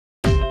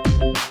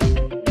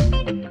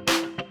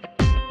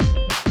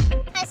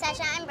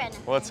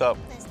What's up?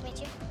 Nice to meet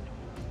you.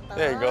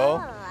 There you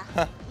go.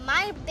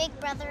 My big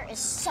brother is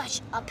such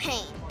a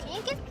pain. Can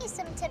you give me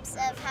some tips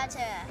of how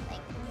to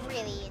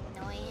really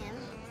annoy him?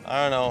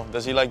 I don't know.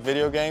 Does he like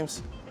video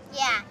games?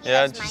 Yeah, he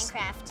Yeah, loves just-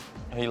 Minecraft.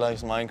 He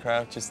likes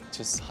Minecraft.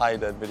 Just hide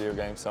that video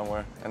game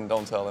somewhere and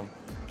don't tell him.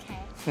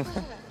 Okay.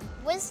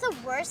 What's the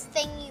worst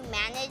thing you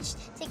managed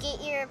to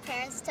get your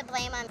parents to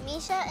blame on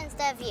Misha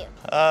instead of you?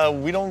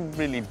 We don't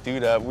really do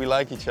that. We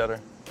like each other.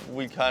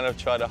 We kind of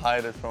try to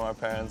hide it from our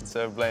parents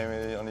instead of blaming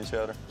it on each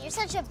other. You're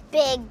such a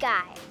big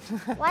guy.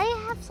 Why do you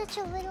have such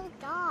a little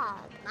dog?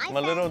 My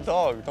little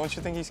dog, don't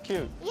you think he's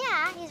cute?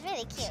 Yeah, he's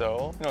really cute.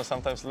 So, you know,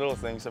 sometimes little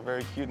things are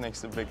very cute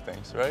next to big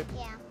things, right?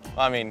 Yeah.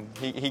 I mean,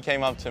 he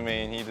came up to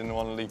me and he didn't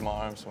want to leave my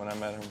arms when I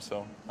met him,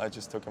 so I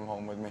just took him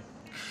home with me.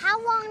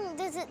 How long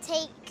does it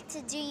take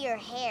to do your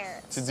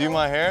hair? To do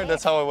my hair,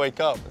 that's how I wake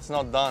up. It's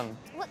not done.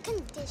 What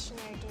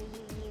conditioner do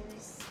you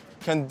use?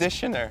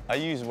 Conditioner. I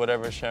use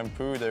whatever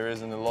shampoo there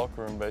is in the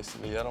locker room,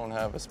 basically. I don't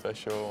have a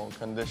special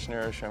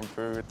conditioner or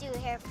shampoo. Do a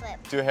hair flip.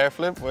 Do a hair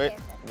flip? Wait, Hair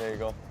flip. there you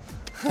go.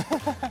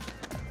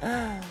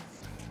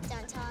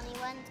 Don't tell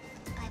anyone.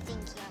 I think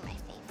you're my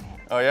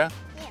favorite. Oh yeah?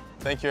 Yeah.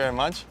 Thank you very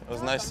much. It was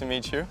You're nice to welcome.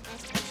 meet you.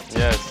 Nice to meet you.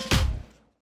 Yes.